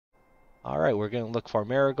Alright, we're going to look for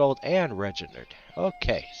Marigold and Reginald.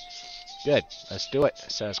 Okay, good. Let's do it.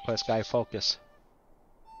 It says Quest Guy Focus.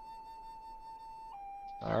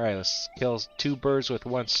 Alright, let's kill 2 birds with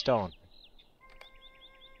 1 stone.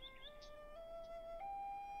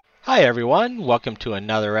 Hi everyone, welcome to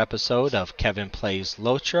another episode of Kevin Plays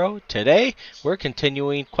LOTRO. Today, we're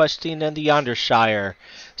continuing questing in the Yondershire.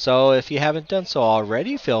 So if you haven't done so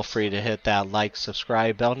already, feel free to hit that like,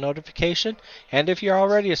 subscribe, bell notification. And if you're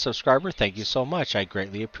already a subscriber, thank you so much. I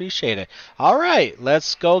greatly appreciate it. Alright,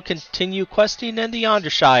 let's go continue questing in the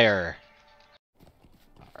Yondershire.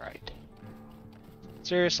 Alright.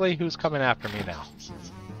 Seriously, who's coming after me now?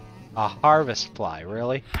 A harvest fly,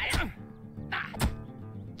 really?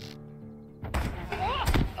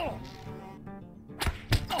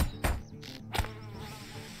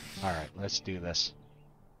 Alright, let's do this.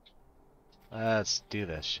 Let's do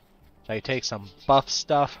this. Should I take some buff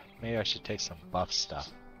stuff? Maybe I should take some buff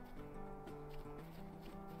stuff.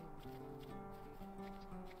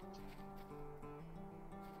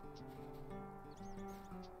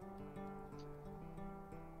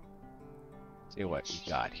 See what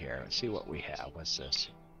we got here. Let's see what we have. What's this?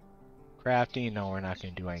 Crafting? No, we're not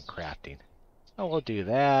going to do any crafting. Oh, we'll do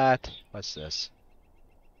that. What's this?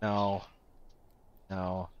 No.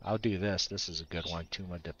 No, I'll do this. This is a good one.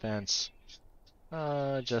 Tomb of Defense.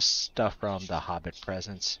 Just stuff from the Hobbit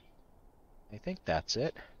presents. I think that's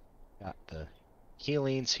it. Got the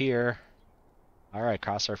healings here. Alright,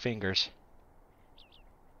 cross our fingers.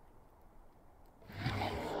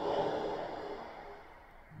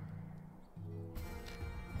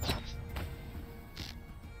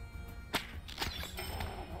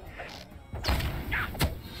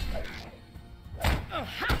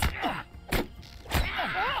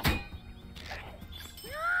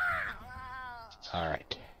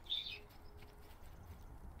 Alright.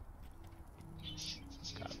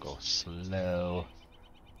 Gotta go slow.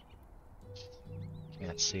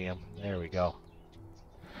 Can't see him. There we go.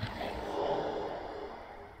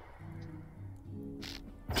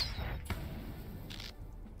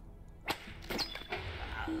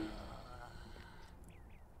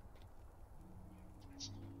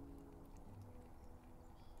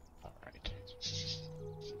 Alright.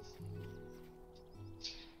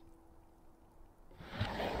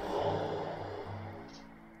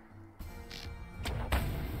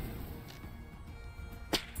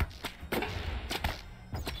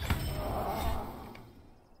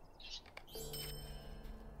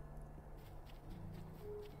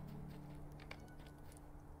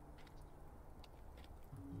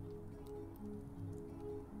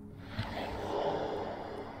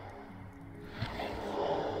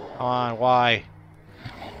 Come on, why?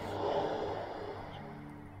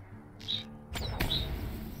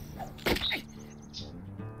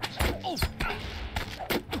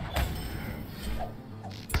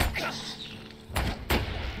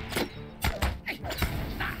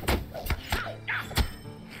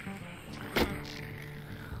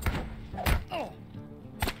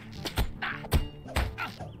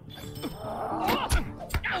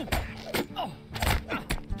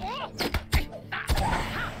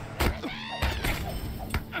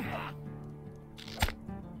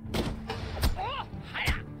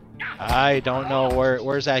 I don't know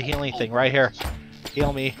where's that healing thing? Right here.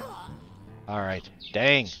 Heal me. Alright.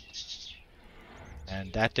 Dang.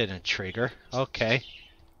 And that didn't trigger. Okay.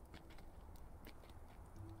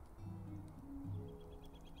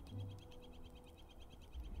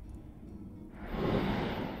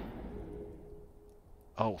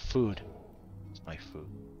 Oh, food. It's my food.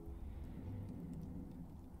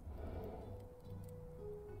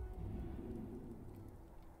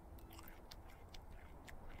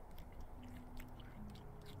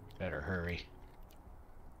 Better hurry.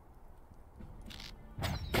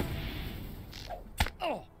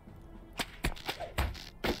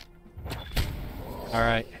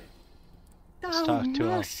 Alright. Let's talk to him.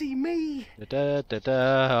 Mercy me!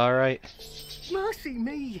 Alright. Mercy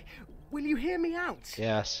me! Will you hear me out?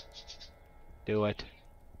 Yes. Do it.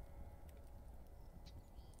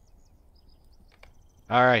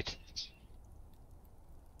 Alright.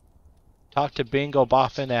 Talk to Bingo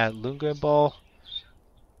Boffin at Lhungobel.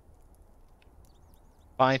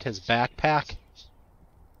 Find his backpack.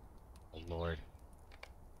 Oh Lord.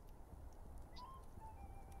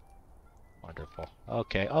 Wonderful.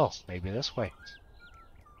 Okay. Oh, maybe this way.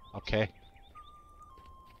 Okay.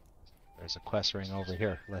 There's a quest ring over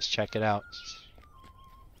here. Let's check it out.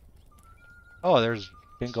 Oh, there's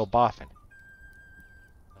Bingo Boffin.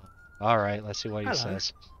 Alright, let's see what he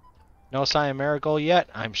says. No sign of Marigold yet?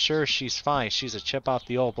 I'm sure she's fine. She's a chip off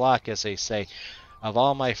the old block, as they say. Of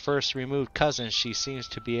all my first removed cousins, she seems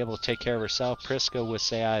to be able to take care of herself. Priska would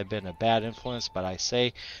say I have been a bad influence, but I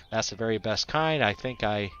say that's the very best kind. I think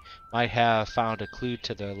I might have found a clue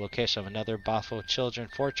to the location of another Boffo children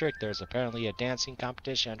fortress. There's apparently a dancing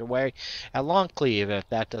competition underway at Cleeve. If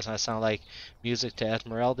that does not sound like music to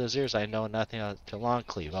Esmeralda's ears, I know nothing to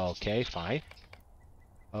Cleeve. Okay, fine.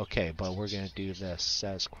 Okay, but we're going to do this.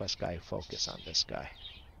 Says quest guy, focus on this guy.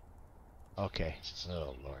 Okay.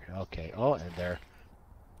 Oh, Lord. Okay. Oh, and there.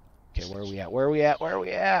 Okay, where are we at? Where are we at? Where are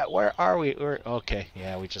we at? Where are we? Okay,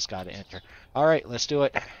 yeah, we just got to enter. Alright, let's do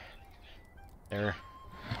it. There.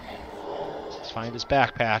 Let's find his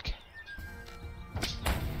backpack.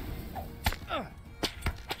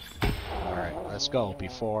 Alright, let's go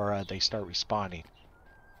before they start respawning.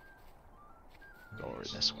 Go over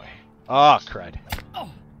this way. Oh, crud.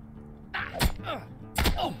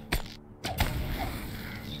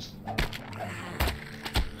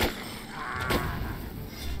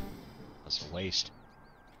 That's a waste.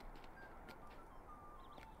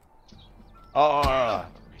 Oh,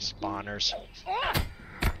 respawners.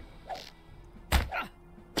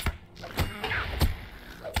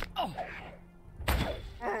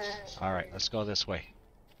 Alright, let's go this way.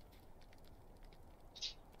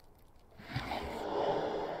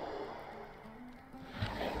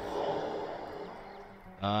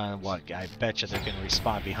 What? I bet you they're gonna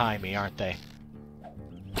respawn behind me, aren't they?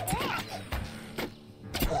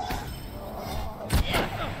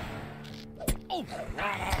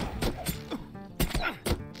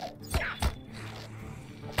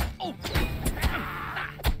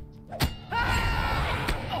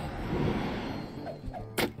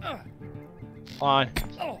 Come on.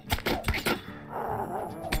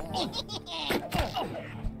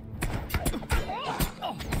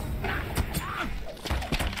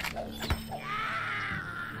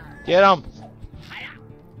 Get him!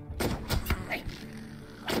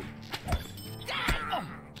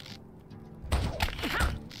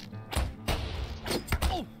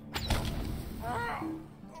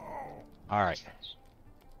 Alright.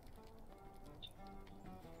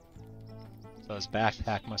 So his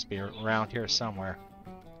backpack must be around here somewhere.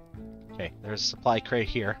 Okay, there's a supply crate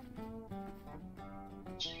here.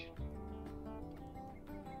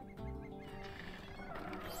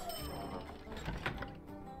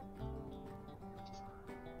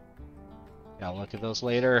 Yeah, I'll look at those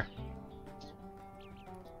later.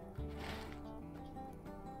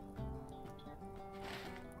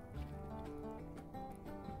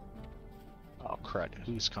 Oh crud,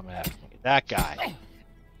 who's coming after me? That guy.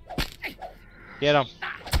 Get him.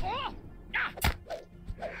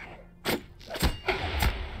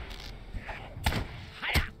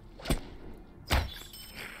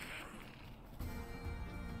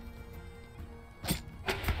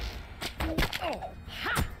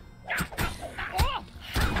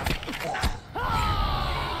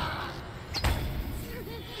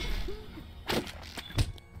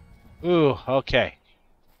 Ooh, okay.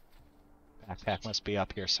 Backpack must be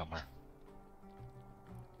up here somewhere.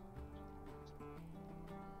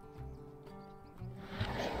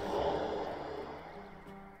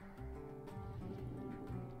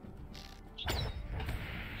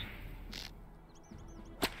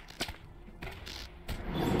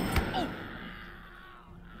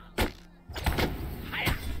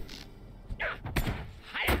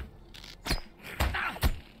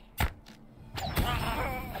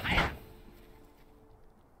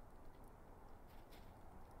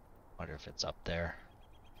 Wonder if it's up there.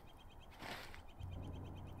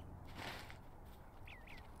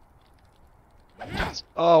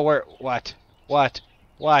 Oh, where? What? What?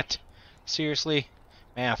 What? Seriously?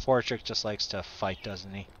 Man, Fortrick just likes to fight,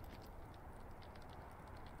 doesn't he?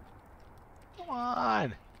 Come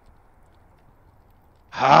on!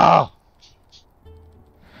 How?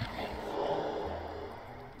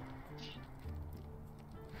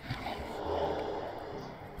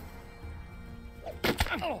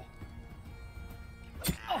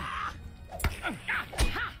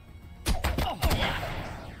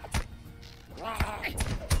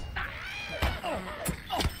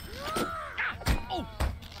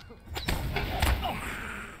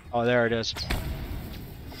 Oh, there it is.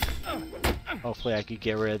 Hopefully I could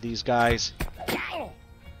get rid of these guys.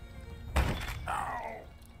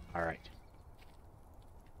 Alright.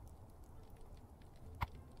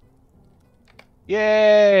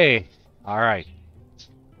 Yay! Alright.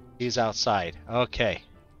 He's outside. Okay.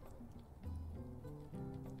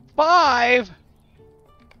 5!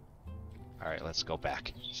 Alright, let's go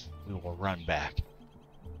back. We will run back.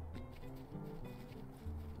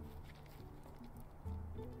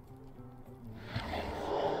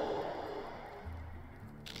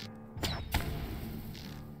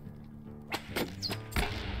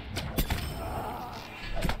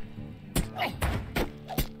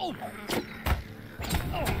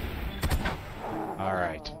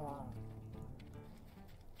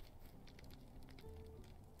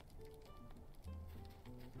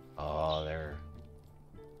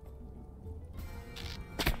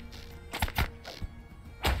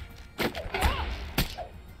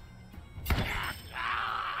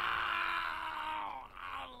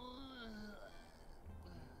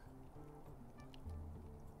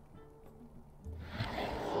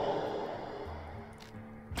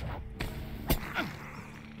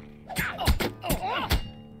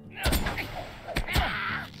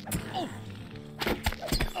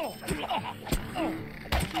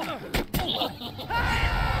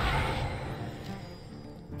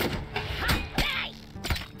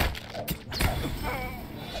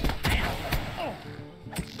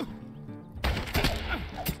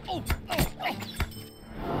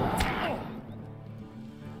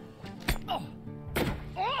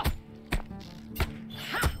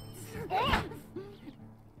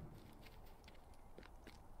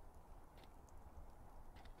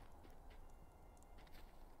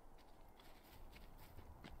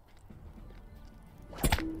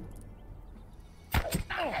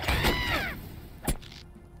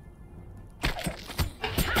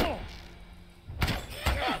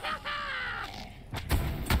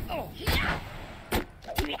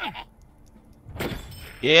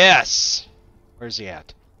 Yes! Where's he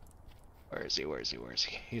at? Where is he? Where is he? Where is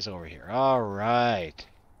he? He's over here. Alright.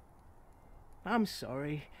 I'm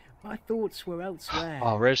sorry. My thoughts were elsewhere.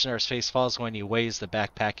 Oh, Ridgener's face falls when he weighs the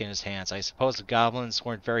backpack in his hands. I suppose the goblins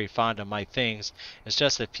weren't very fond of my things. It's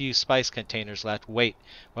just a few spice containers left. Wait,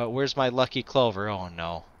 well, where's my lucky clover? Oh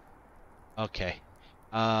no. Okay.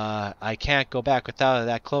 I can't go back without it.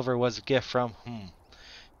 That clover was a gift from...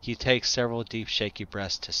 He takes several deep, shaky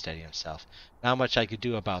breaths to steady himself. Not much I could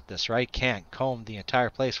do about this, right? Can't comb the entire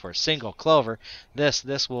place for a single clover.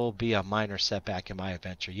 This will be a minor setback in my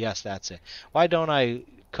adventure. Yes, that's it. Why don't I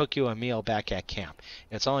cook you a meal back at camp?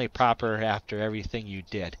 It's only proper after everything you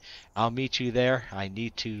did. I'll meet you there. I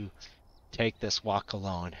need to take this walk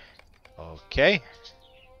alone. Okay.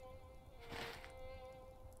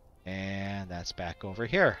 And that's back over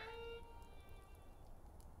here.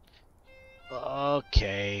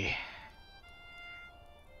 Okay.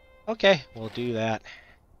 Okay, we'll do that.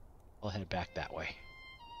 We'll head back that way.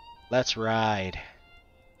 Let's ride.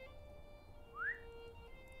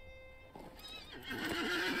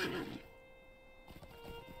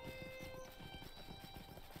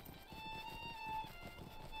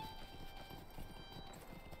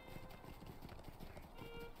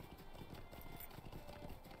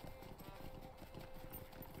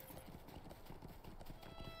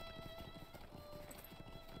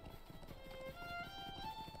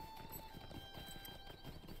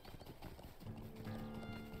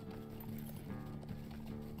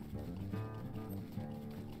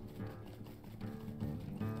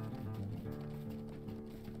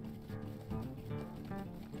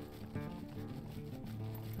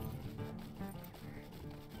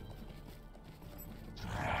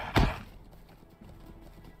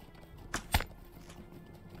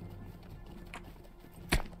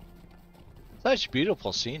 Such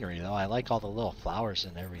beautiful scenery, though. I like all the little flowers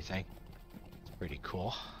and everything. It's pretty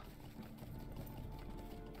cool.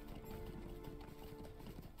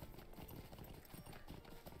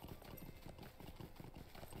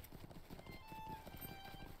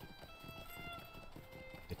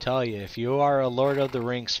 I tell you, if you are a Lord of the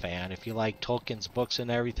Rings fan, if you like Tolkien's books and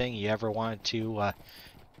everything, you ever want to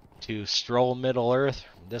stroll Middle Earth,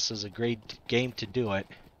 this is a great game to do it.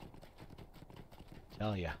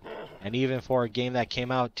 Tell ya. And even for a game that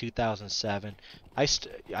came out 2007, I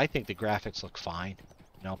think the graphics look fine,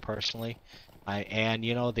 you know, personally. And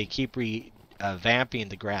you know, they keep vamping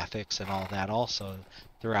the graphics and all that also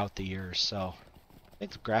throughout the years, so I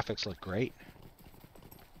think the graphics look great.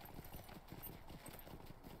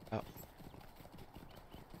 Oh.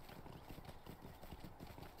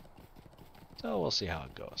 So we'll see how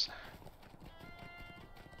it goes.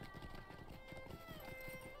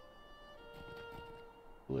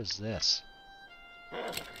 Who is this?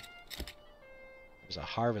 There's a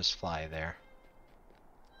harvest fly there.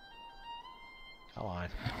 Come on.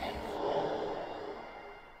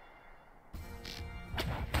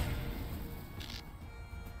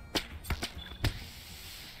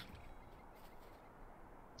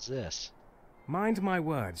 What's this? Mind my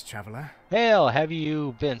words, traveller. Hail, have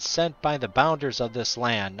you been sent by the bounders of this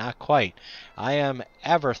land? Not quite. I am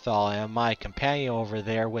Avorthal, and my companion over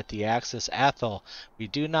there with the axe is Athal. We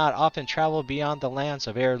do not often travel beyond the lands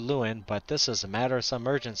of Lhungobel, but this is a matter of some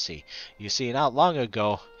urgency. You see, not long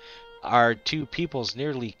ago, our two peoples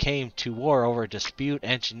nearly came to war over a dispute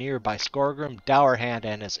engineered by Skorgrim Dourhand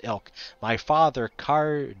and his ilk. My father,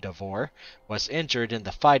 Cardivore, was injured in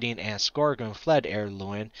the fighting, and Skorgrim fled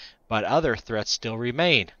Lhungobel, but other threats still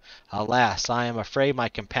remain. Alas, I am afraid my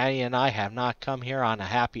companion and I have not come here on a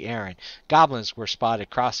happy errand. Goblins were spotted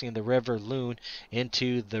crossing the river Lune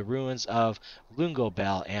into the ruins of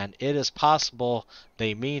Lhungobel, and it is possible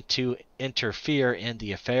they mean to interfere in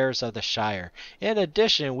the affairs of the Shire. In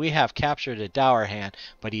addition, we have captured a Dourhand,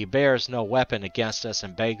 but he bears no weapon against us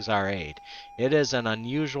and begs our aid. It is an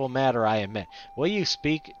unusual matter, I admit. Will you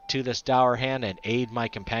speak to this Dourhand and aid my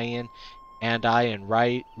companion and I in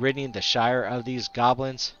ridding the Shire of these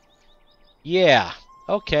goblins? Yeah,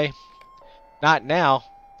 okay. Not now,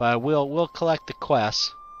 but we'll collect the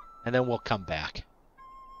quests and then we'll come back.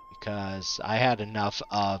 Because I had enough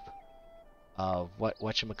of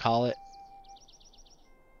whatchamacallit?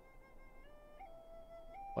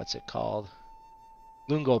 What's it called?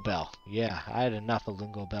 Lhungobel. Yeah, I had enough of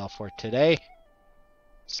Lhungobel for today.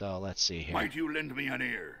 So let's see here. Might you lend me an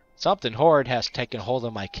ear? Something horrid has taken hold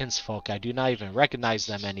of my kinsfolk. I do not even recognize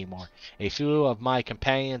them anymore. A few of my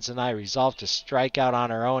companions and I resolved to strike out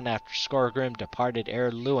on our own after Skorgrim departed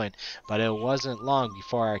Ere Luin, but it wasn't long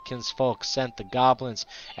before our kinsfolk sent the goblins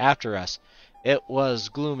after us. It was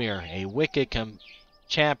Gloomier, a wicked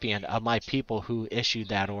champion of my people, who issued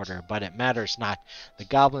that order, but it matters not. The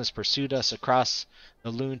goblins pursued us across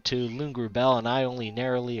the Lune to Lhungobel, and I only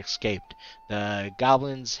narrowly escaped. The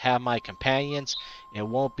goblins have my companions. It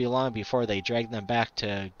won't be long before they drag them back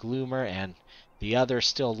to Gloomer, and the others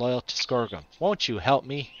still loyal to Skorgrim. Won't you help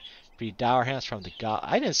me? Be dour hands from the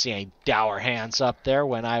I didn't see any dour hands up there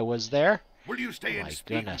when I was there. Will you stay and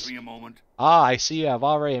speak with me a moment? Ah, I see you have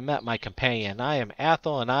already met my companion. I am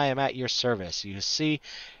Athal, and I am at your service. You see,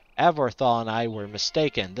 Avorthal and I were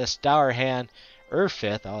mistaken. This dour hand,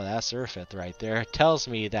 Erfith, oh, that's Erfith right there, tells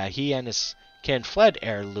me that he and his kin fled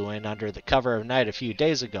Ere Luin under the cover of night a few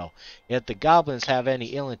days ago. If the goblins have any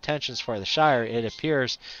ill intentions for the Shire, it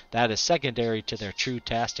appears that is secondary to their true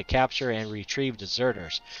task to capture and retrieve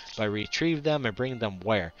deserters. But retrieve them and bring them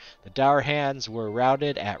where? The dour hands were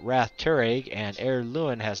routed at Rath Tureg, and Ere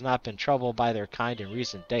Luin has not been troubled by their kind in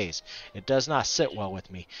recent days. It does not sit well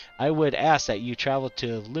with me. I would ask that you travel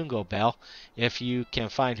to Lhungobel if you can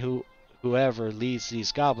find whoever leads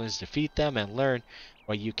these goblins, defeat them, and learn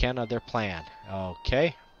what you can of their plan.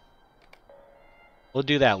 Okay. We'll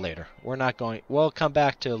do that later. We'll come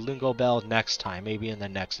back to Lhungobel next time, maybe in the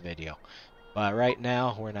next video. But right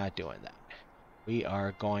now, we're not doing that. We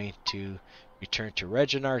are going to return to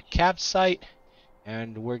Reginard campsite,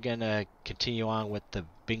 and we're going to continue on with the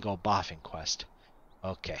Bingo Boffin quest.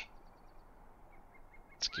 Okay.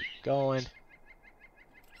 Let's keep going.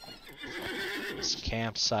 This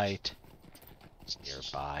campsite is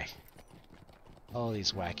nearby. Oh,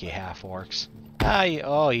 these wacky half-orcs.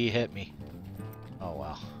 He hit me. Oh,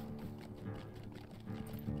 well.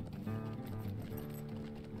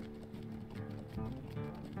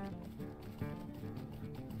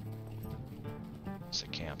 It's a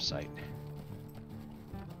campsite.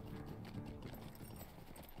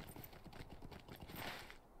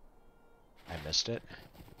 I missed it.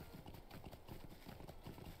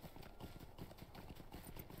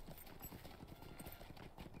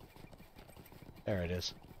 There it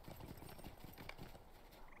is.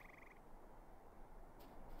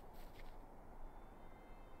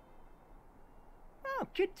 Oh,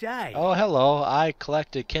 good day. Oh, hello. I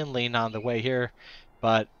collected kindling on the way here,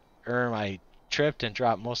 but I tripped and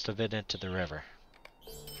dropped most of it into the river.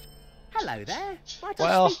 Hello there. Might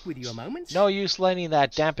Well, I speak with you a moment? No use letting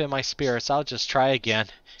that dampen my spirits. I'll just try again.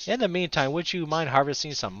 In the meantime, would you mind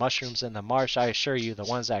harvesting some mushrooms in the marsh? I assure you the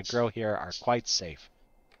ones that grow here are quite safe.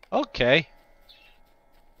 Okay.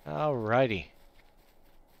 Alrighty.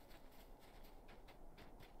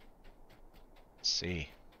 Let's see.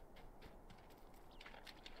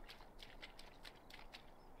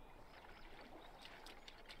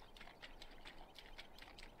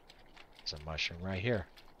 There's a mushroom right here.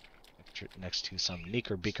 Next to some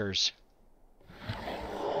knickerbeakers.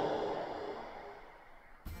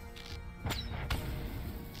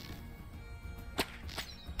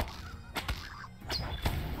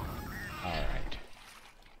 Alright.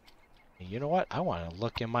 You know what? I want to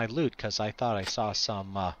look in my loot because I thought I saw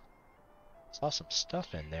some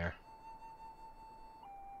stuff in there.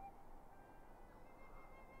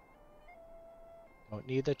 Don't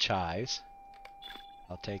need the chives.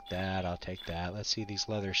 I'll take that, I'll take that. Let's see these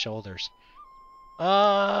leather shoulders.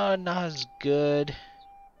 Not as good.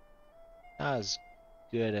 Not as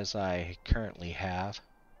good as I currently have.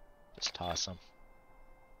 Just toss them.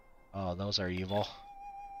 Oh, those are evil.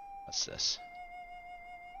 What's this?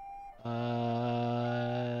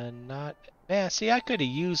 Not... Man, see, I could have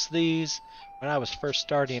used these when I was first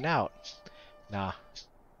starting out. Nah.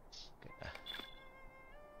 Not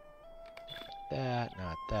that,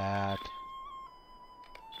 not that.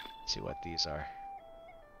 Let's see what these are.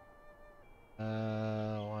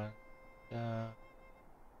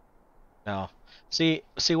 No. See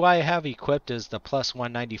why I have equipped is the plus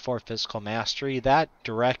 194 physical mastery. That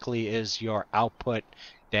directly is your output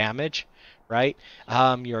damage, right?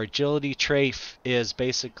 Your agility trait is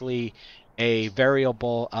basically a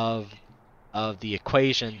variable of the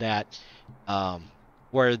equation that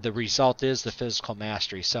where the result is the physical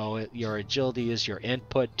mastery. So your agility is your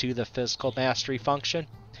input to the physical mastery function.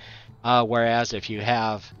 Whereas if you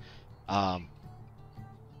have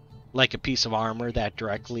like a piece of armor that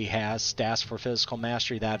directly has stats for physical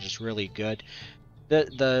mastery, that is really good.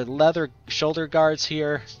 The leather shoulder guards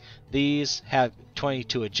here, these have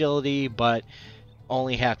 22 agility, but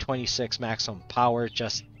only have 26 maximum power.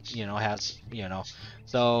 Just has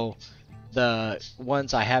so the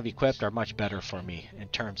ones I have equipped are much better for me in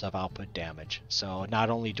terms of output damage. So not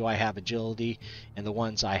only do I have agility in the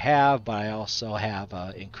ones I have, but I also have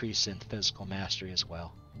an increase in physical mastery as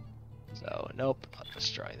well. So nope, I'll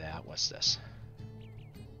destroy that. What's this?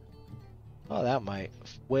 Oh, that might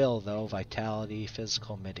will though. Vitality,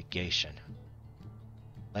 physical mitigation,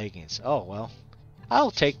 leggings. Oh well,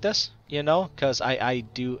 I'll take this. You know, because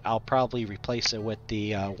I'll probably replace it with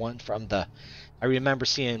the one from the. I remember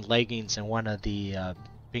seeing leggings in one of the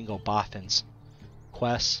Bingo Boffins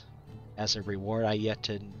quests as a reward I yet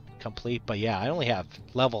to complete. But yeah, I only have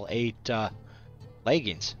level 8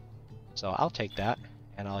 leggings, so I'll take that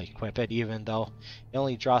and I'll equip it, even though it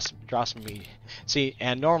only draws me. See,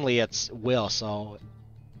 and normally it's will. So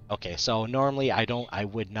okay, so normally I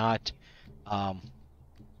would not um,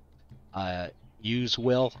 use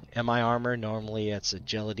will in my armor. Normally it's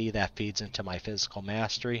agility that feeds into my physical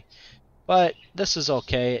mastery. But this is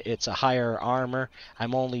okay. It's a higher armor.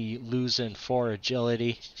 I'm only losing 4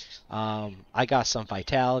 agility. I got some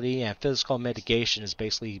vitality, and physical mitigation is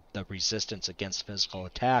basically the resistance against physical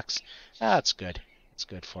attacks. That's good. It's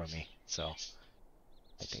good for me. So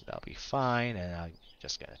I think that'll be fine, and I'm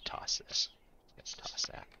just going to toss this. Let's toss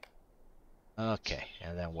that. Okay,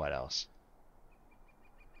 and then what else?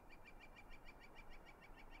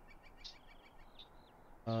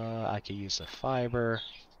 I could use the fiber.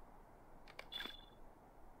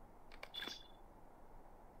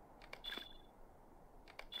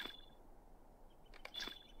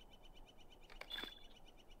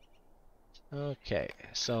 Okay,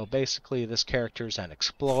 so basically this character is an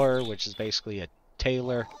explorer, which is basically a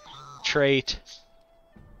tailor trait.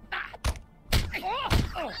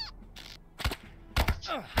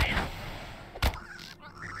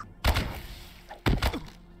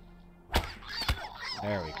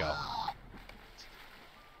 There we go.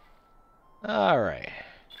 Alright.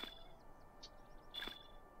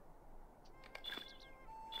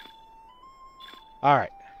 Alright.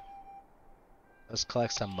 Let's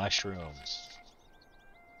collect some mushrooms.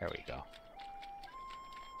 There we go.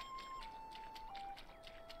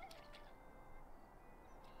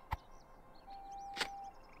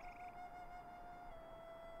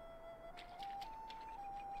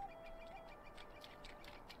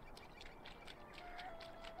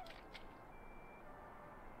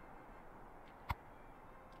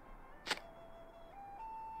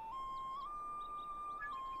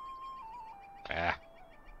 Ah.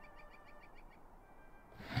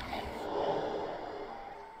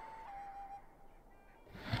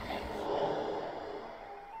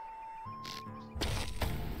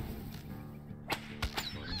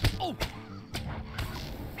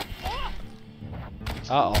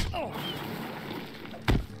 Uh-oh.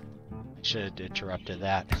 I should have interrupted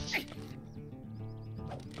that.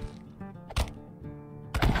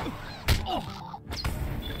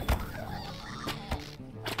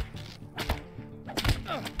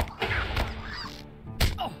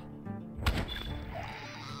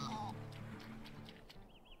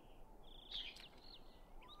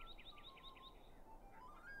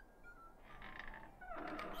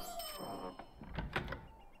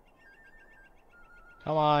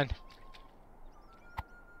 Come on.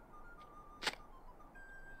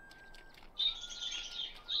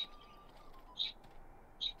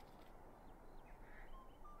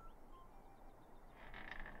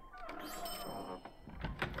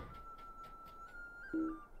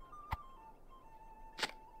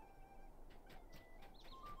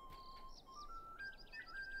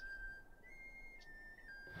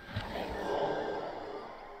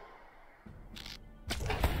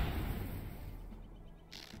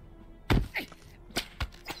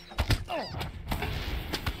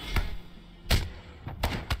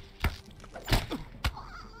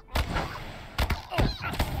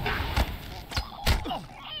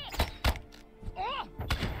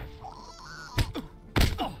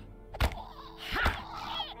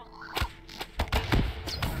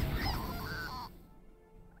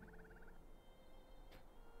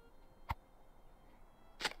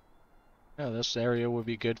 Oh, this area would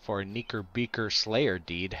be good for a Neeker Beaker Slayer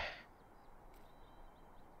deed.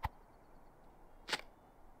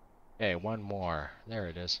 Okay, one more. There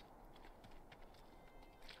it is.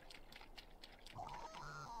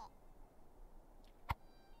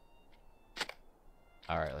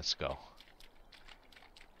 Alright, let's go.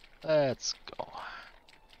 Let's go.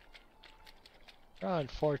 Run,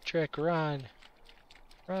 Fortrick, run.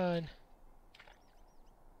 Run.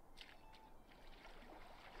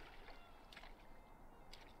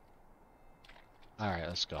 Alright,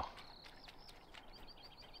 let's go.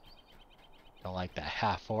 Don't like that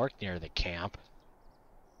half orc near the camp.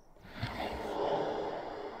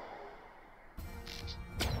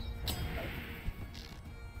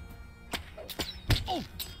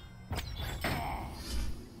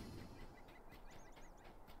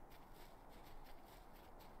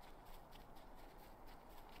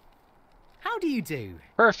 do you do?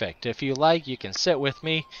 Perfect. If you like, you can sit with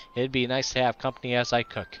me. It'd be nice to have company as I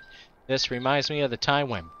cook. This reminds me of the time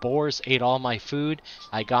when boars ate all my food.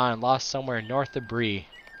 I got and lost somewhere north of Bree.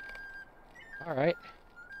 Alright.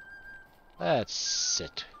 Let's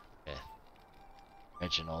sit with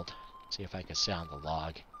Reginald. See if I can sit on the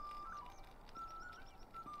log.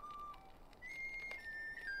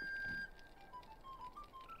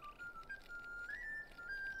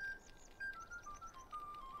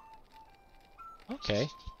 Okay.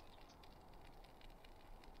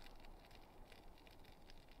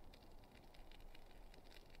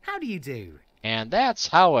 How do you do? And that's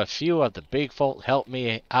how a few of the big folk helped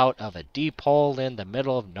me out of a deep hole in the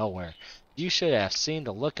middle of nowhere. You should have seen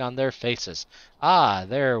the look on their faces. Ah,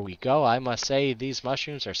 there we go. I must say these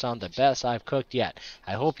mushrooms are some of the best I've cooked yet.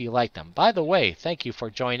 I hope you like them. By the way, thank you for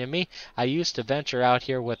joining me. I used to venture out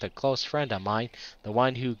here with a close friend of mine, the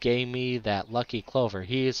one who gave me that lucky clover.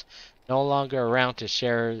 He's no longer around to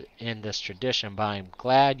share in this tradition, but I'm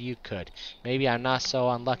glad you could. Maybe I'm not so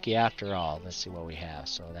unlucky after all. Let's see what we have.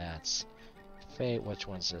 So that's Fate. Which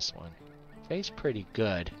one's this one? Fate's pretty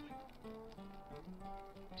good.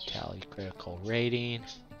 Tally critical rating.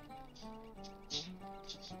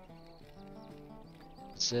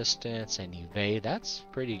 Resistance and evade. That's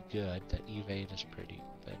pretty good. That evade is pretty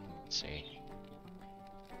good. Let's see.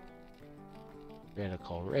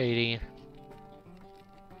 Critical rating.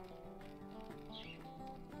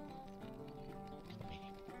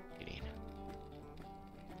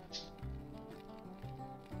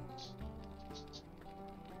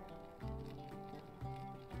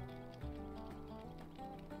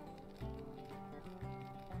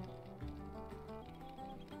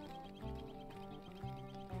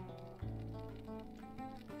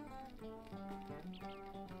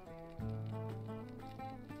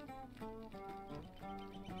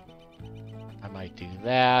 I might do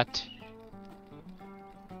that.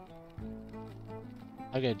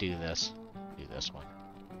 I'm gonna do this. Do this one.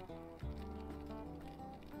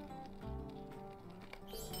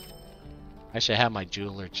 I should have my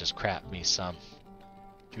jeweler just craft me some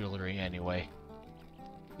jewelry anyway.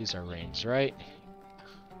 These are rings, right?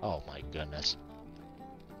 Oh my goodness.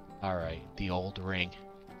 Alright, the old ring.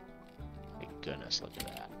 My goodness, look at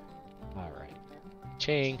that. Alright.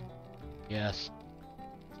 Ching. Yes.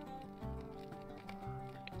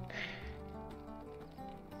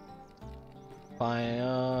 Fine,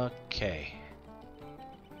 okay.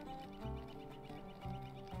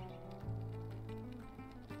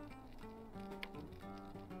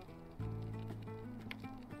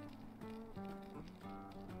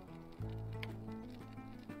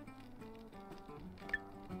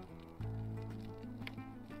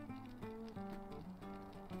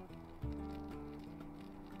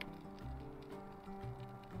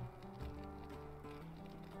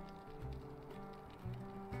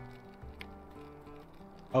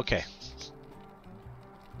 Okay.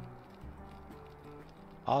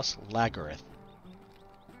 Lagorath.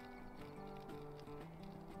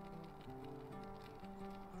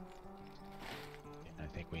 I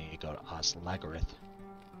think we need to go to Lagorath.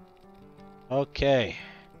 Okay.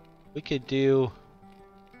 We could do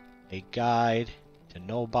a guide to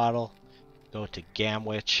No Bottle. Go to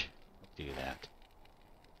Gamwich. Do that.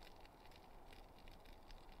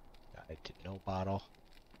 Guide to No Bottle.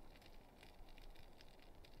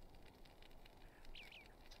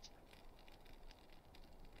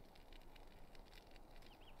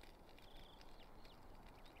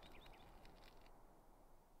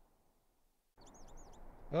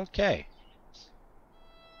 Okay.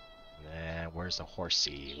 And where's the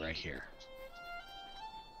horsey? Right here.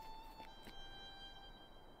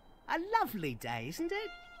 A lovely day, isn't it?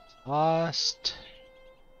 Lost.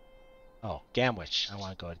 Oh, Gamwich. I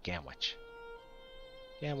want to go to Gamwich.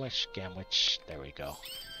 Gamwich, Gamwich. There we go.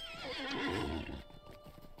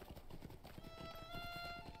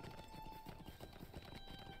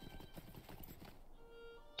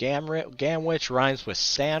 Gamwich rhymes with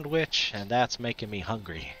sandwich, and that's making me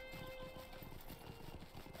hungry.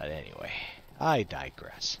 But anyway, I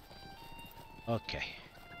digress. Okay.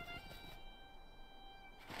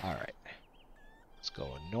 Alright. Let's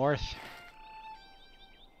go north.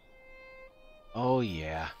 Oh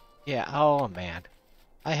yeah. Yeah, oh man.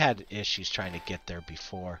 I had issues trying to get there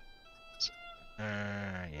before.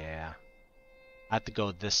 Yeah. I have to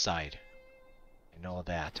go this side. I know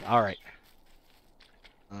that. Alright.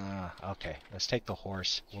 Okay. Let's take the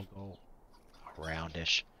horse. We'll go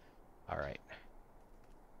aroundish. Alright.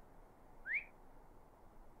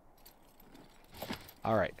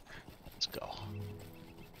 Alright. Let's go.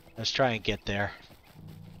 Let's try and get there.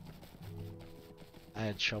 I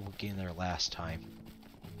had trouble getting there last time.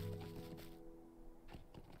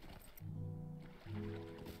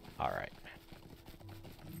 Alright.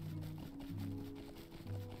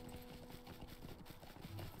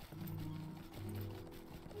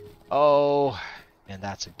 Oh, and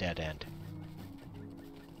that's a dead end.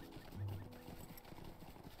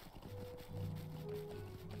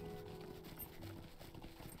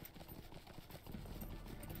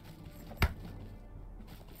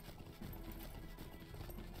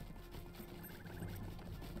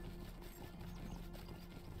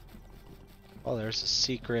 Oh, there's a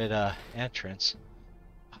secret entrance.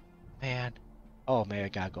 Man. Oh, maybe I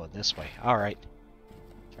gotta go this way. Alright.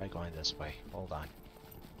 Try going this way. Hold on.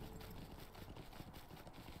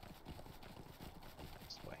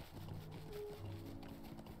 This way.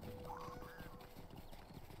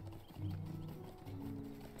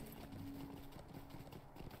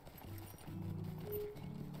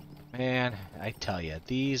 Man, I tell you,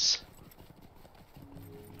 these...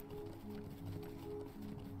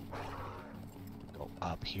 Go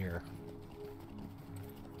up here.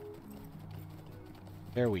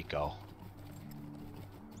 There we go.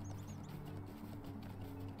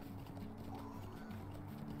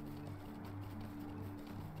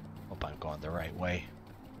 Hope I'm going the right way.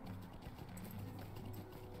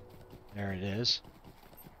 There it is.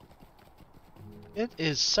 It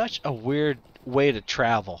is such a weird way to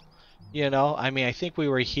travel. You know, I mean, I think we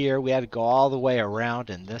were here. We had to go all the way around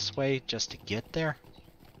and this way just to get there.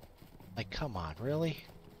 Like, come on, really?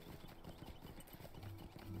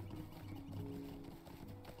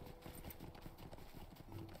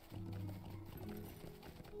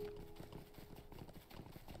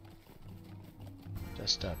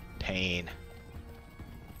 Just a pain.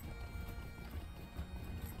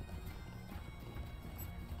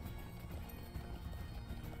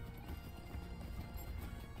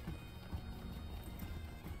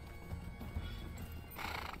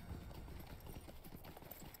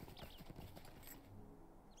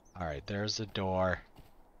 Alright, there's the door.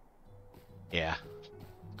 Yeah,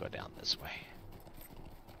 go down this way.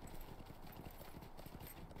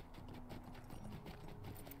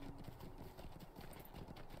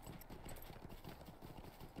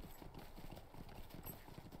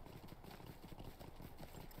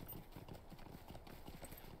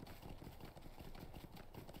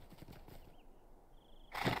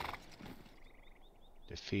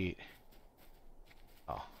 Defeat.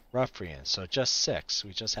 Oh, ruffians. So just 6.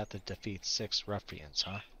 We just have to defeat 6 ruffians,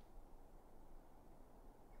 huh?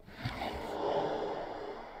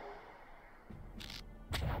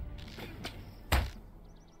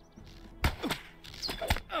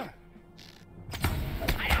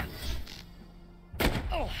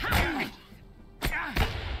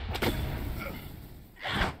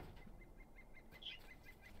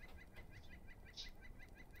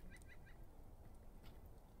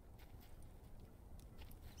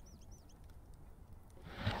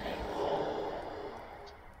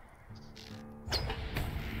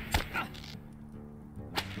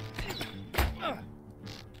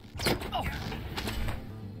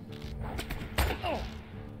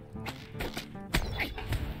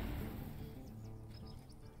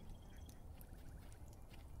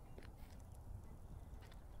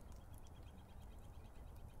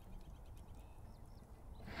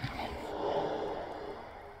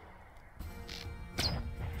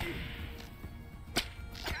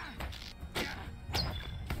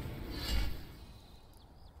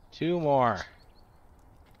 Two more.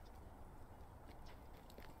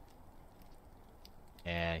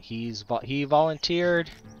 And he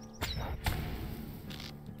volunteered.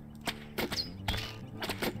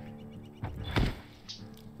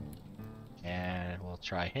 And we'll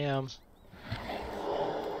try him.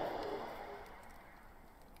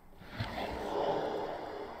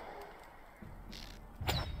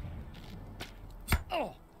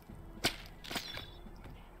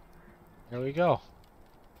 There we go.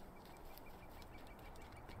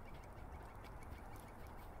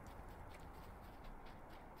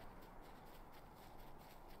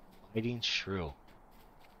 Fighting Shrew.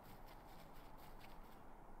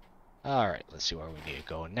 Alright, let's see where we need to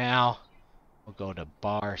go now. We'll go to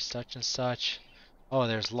bar such and such. Oh,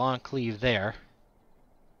 there's Cleeve there.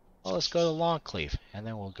 Well, let's go to Cleeve, and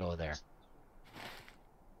then we'll go there.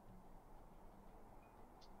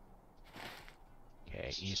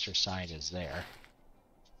 Okay, Easter sign is there.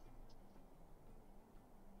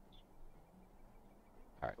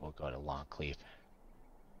 Alright, we'll go to Cleeve.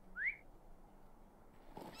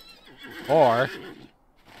 Or,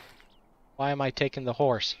 why am I taking the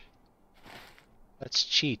horse? Let's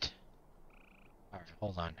cheat. Alright,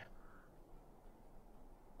 hold on.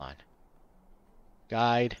 Hold on.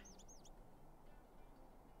 Guide.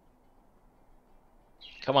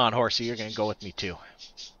 Come on, horsey, you're gonna go with me too.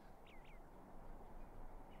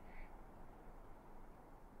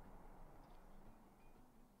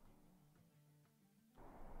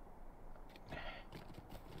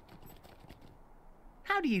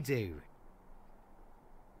 How do you do?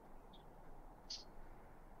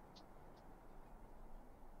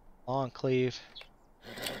 On, Cleeve.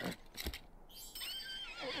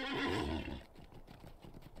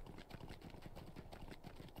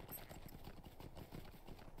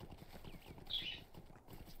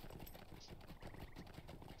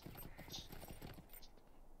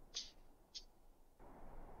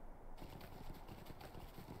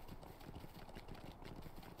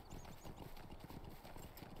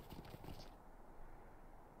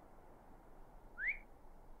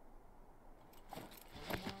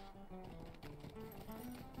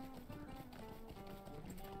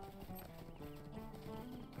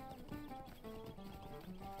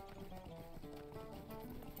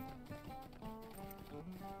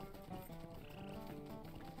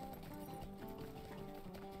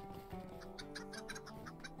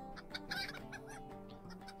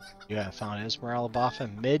 You have found Esmeralda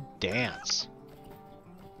Boffin mid-dance.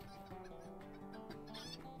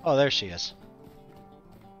 Oh, there she is.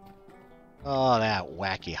 Oh, that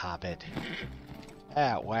wacky hobbit.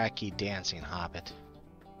 That wacky dancing hobbit.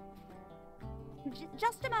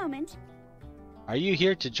 Just a moment. Are you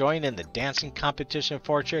here to join in the dancing competition,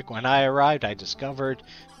 Fortrick? When I arrived, I discovered,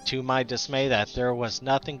 to my dismay, that there was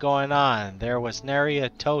nothing going on. There was nary a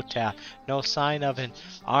toe tap, no sign of an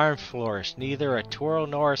arm flourish, neither a twirl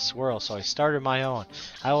nor a swirl, so I started my own.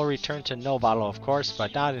 I will return to Lhungobel, of course,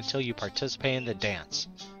 but not until you participate in the dance.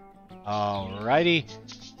 Alrighty.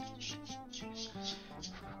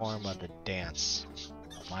 Form of the dance.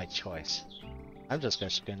 My choice. I'm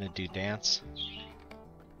just gonna do dance.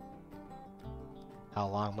 How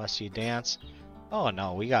long must you dance? Oh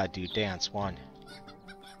no, we gotta do dance 1.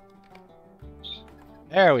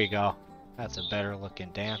 There we go. That's a better looking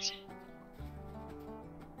dance.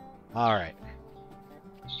 Alright.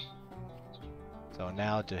 So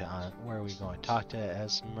now to where are we going? Talk to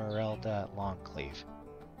Esmeralda at Cleeve.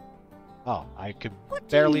 Oh, I could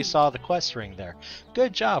barely saw the quest ring there.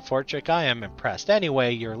 Good job, Fortrick. I am impressed.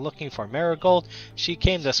 Anyway, you're looking for Marigold. She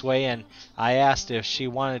came this way, and I asked if she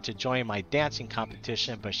wanted to join my dancing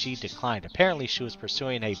competition, but she declined. Apparently, she was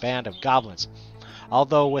pursuing a band of goblins.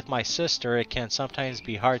 Although with my sister, it can sometimes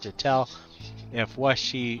be hard to tell if what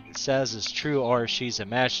she says is true or if she's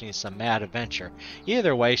imagining some mad adventure.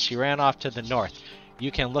 Either way, she ran off to the north.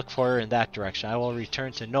 You can look for her in that direction. I will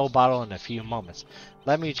return to Lhungobel in a few moments.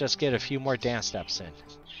 Let me just get a few more dance steps in.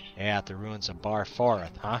 Yeah, at the ruins of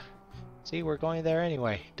Faroth, huh? See, we're going there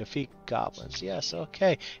anyway. Defeat goblins. Yes,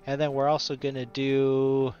 okay. And then we're also going to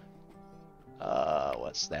do...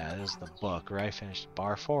 what's that? This is the book, right? Finished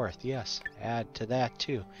Faroth. Yes. Add to that,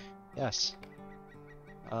 too. Yes.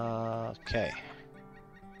 Okay.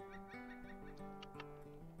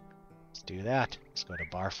 Let's do that. Let's go to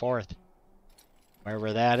Faroth.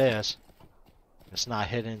 Wherever that is. It's not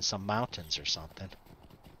hidden in some mountains or something.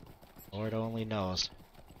 Lord only knows.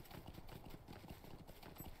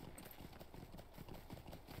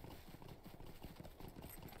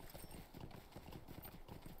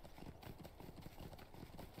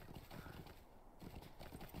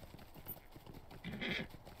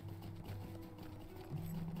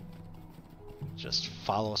 Just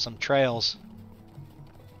follow some trails.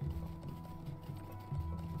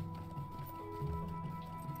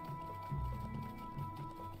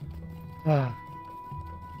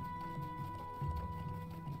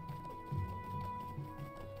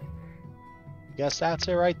 Guess that's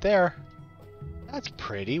it right there. That's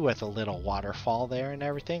pretty with a little waterfall there and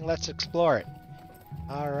everything. Let's explore it.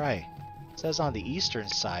 Alright. It says on the eastern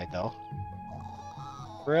side though.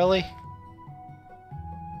 Really?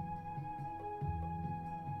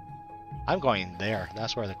 I'm going there.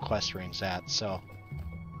 That's where the quest ring's at, so...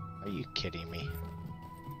 Are you kidding me?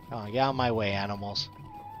 Come on, get out of my way, animals.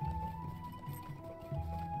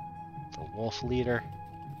 The wolf leader.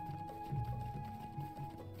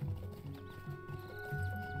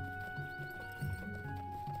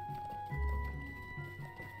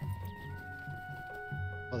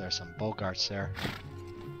 Oh, there's some bogarts there.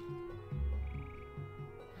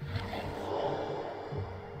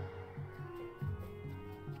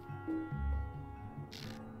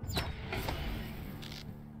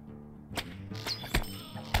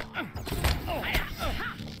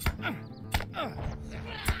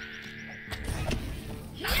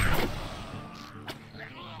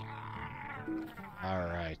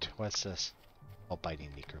 Alright, what's this? Oh, biting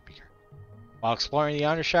beaker. While exploring the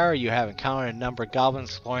Yondershire, you have encountered a number of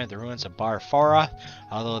goblins exploring the ruins of Faroth.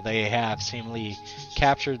 Although they have seemingly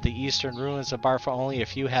captured the eastern ruins of Faroth, only a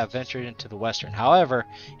few have ventured into the western. However,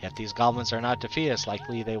 if these goblins are not defeated, it's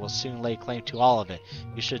likely they will soon lay claim to all of it.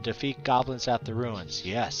 You should defeat goblins at the ruins.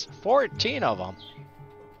 Yes, 14 of them.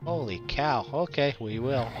 Holy cow. Okay, we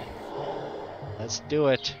will. Let's do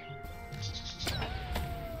it.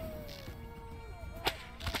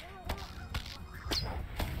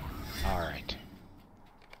 Alright.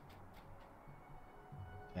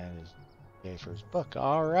 That is Schaefer's book.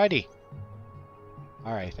 Alrighty.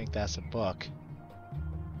 Alright, I think that's a book.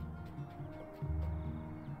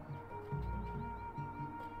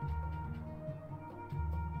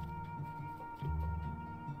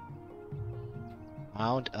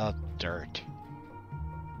 Mound of dirt.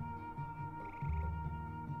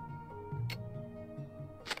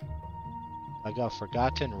 I got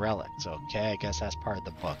forgotten relics. Okay, I guess that's part of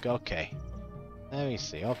the book. Okay. Let me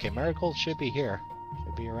see. Okay, Marigold should be here.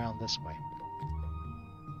 Should be around this way.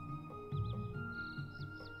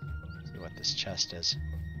 See what this chest is.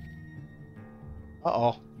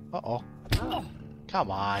 Uh-oh. Uh-oh. Come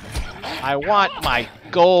on. I want my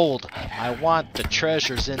gold. I want the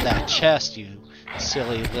treasures in that chest, you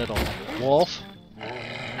silly little wolf.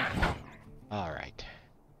 Alright.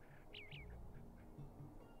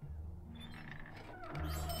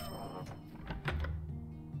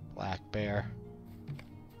 Black bear.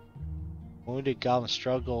 Wounded goblin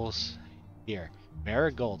struggles here.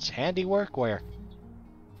 Marigold's handiwork? Where's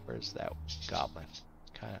that goblin?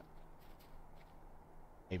 Kinda.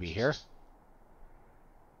 Maybe here?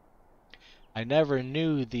 I never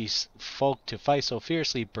knew these folk to fight so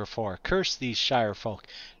fiercely before. Curse these Shire folk.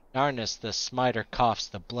 Narnus the smiter coughs,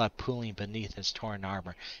 the blood pooling beneath his torn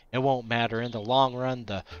armor. It won't matter. In the long run,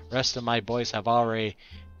 the rest of my boys have already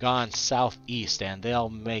gone southeast, and they'll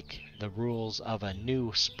make the rules of a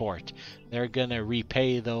new sport. They're gonna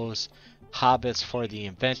repay those hobbits for the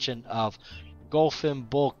invention of golfin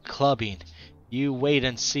bull clubbing. You wait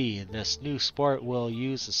and see. This new sport will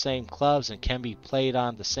use the same clubs and can be played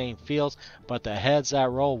on the same fields, but the heads that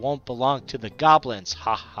roll won't belong to the goblins.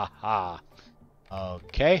 Ha ha ha.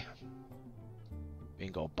 Okay.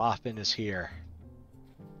 Bingo Boffin is here.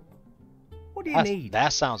 What do you need?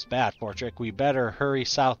 That sounds bad, Portrick. We better hurry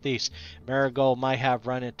southeast. Marigold might have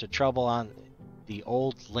run into trouble on the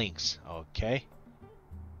old links. Okay.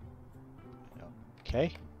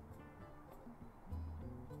 Okay.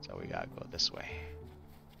 So we gotta go this way.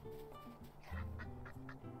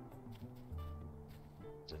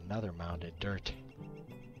 There's another mound of dirt.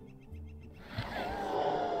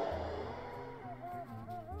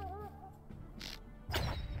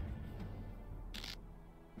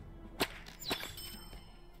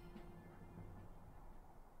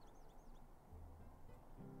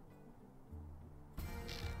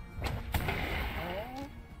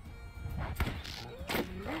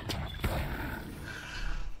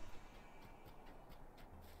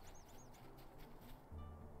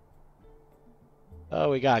 Oh,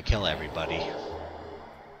 we gotta kill everybody.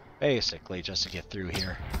 Basically, just to get through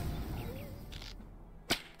here.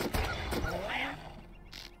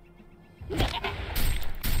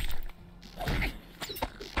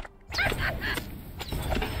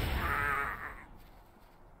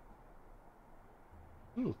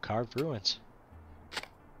 Ooh, carved ruins.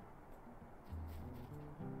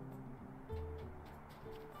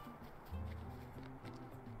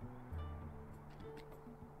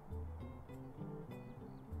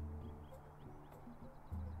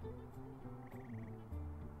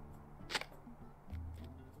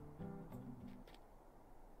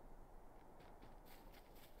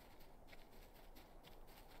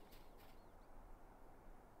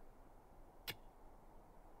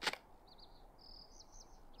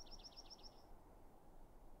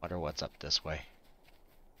 Wonder what's up this way.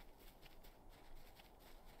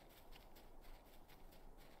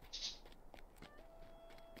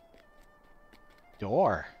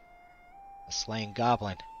 Door. A slain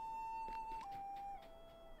goblin.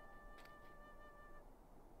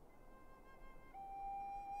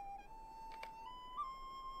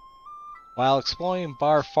 While exploring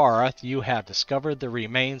Faroth, you have discovered the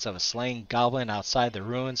remains of a slain goblin outside the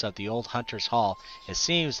ruins of the old Hunter's Hall. It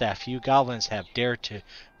seems that few goblins have dared to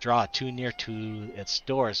draw too near to its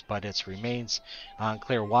doors, but it remains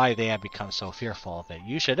unclear why they have become so fearful of it.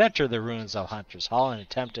 You should enter the ruins of Hunter's Hall and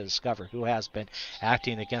attempt to discover who has been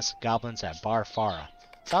acting against the goblins at Faroth.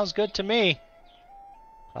 Sounds good to me.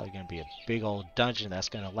 Probably going to be a big old dungeon that's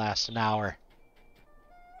going to last an hour.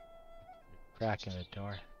 Crack in the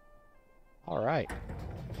door. Alright.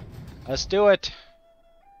 Let's do it!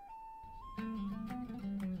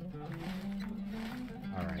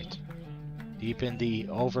 Alright. Deep in the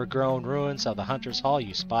overgrown ruins of the Hunter's Hall,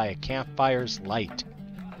 you spy a campfire's light.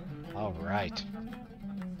 Alright.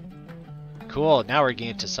 Cool, now we're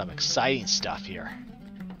getting to some exciting stuff here.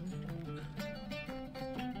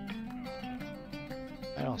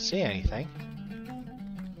 I don't see anything.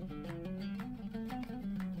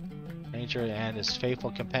 stranger and his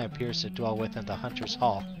faithful companion appears to dwell within the Hunter's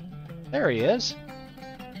Hall. There he is.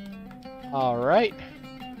 Alright.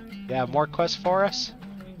 You have more quests for us?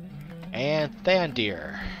 And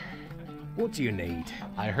Thandir. What do you need?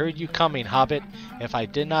 I heard you coming, Hobbit. If I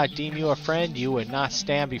did not deem you a friend, you would not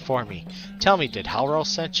stand before me. Tell me, did Halrol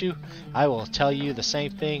sent you? I will tell you the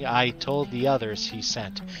same thing I told the others he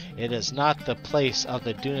sent. It is not the place of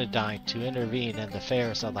the Dunedain to intervene in the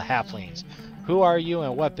affairs of the halflings. Who are you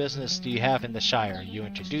and what business do you have in the Shire? You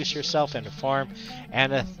introduce yourself and inform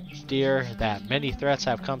Anathyr that many threats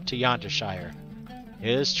have come to Yondershire. It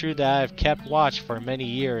is true that I have kept watch for many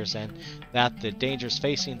years, and that the dangers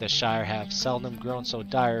facing the Shire have seldom grown so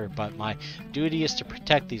dire, but my duty is to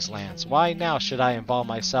protect these lands. Why now should I involve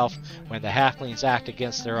myself when the halflings act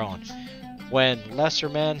against their own? When lesser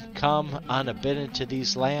men come unbidden to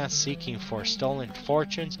these lands seeking for stolen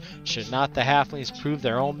fortunes, should not the halflings prove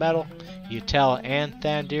their own mettle? You tell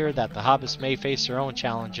Thandir that the hobbits may face their own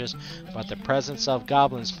challenges, but the presence of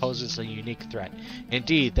goblins poses a unique threat.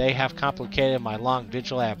 Indeed, they have complicated my long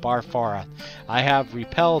vigil at Faroth. I have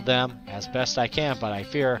repelled them as best I can, but I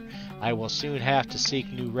fear I will soon have to seek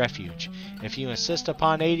new refuge. If you insist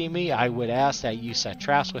upon aiding me, I would ask that you set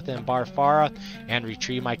traps within Faroth and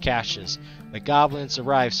retrieve my caches. The goblins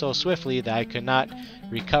arrived so swiftly that I could not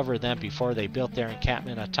recover them before they built their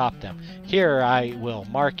encampment atop them. Here I will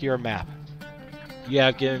mark your map. You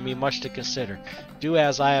have given me much to consider. Do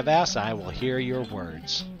as I have asked, and I will hear your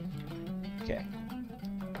words. Okay.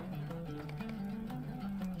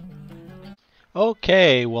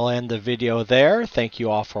 Okay, we'll end the video there. Thank you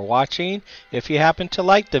all for watching. If you happen to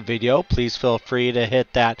like the video, please feel free to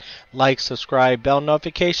hit that like, subscribe, bell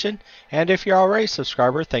notification. And if you're already a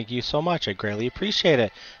subscriber, thank you so much. I greatly appreciate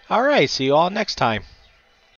it. Alright, see you all next time.